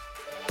 1.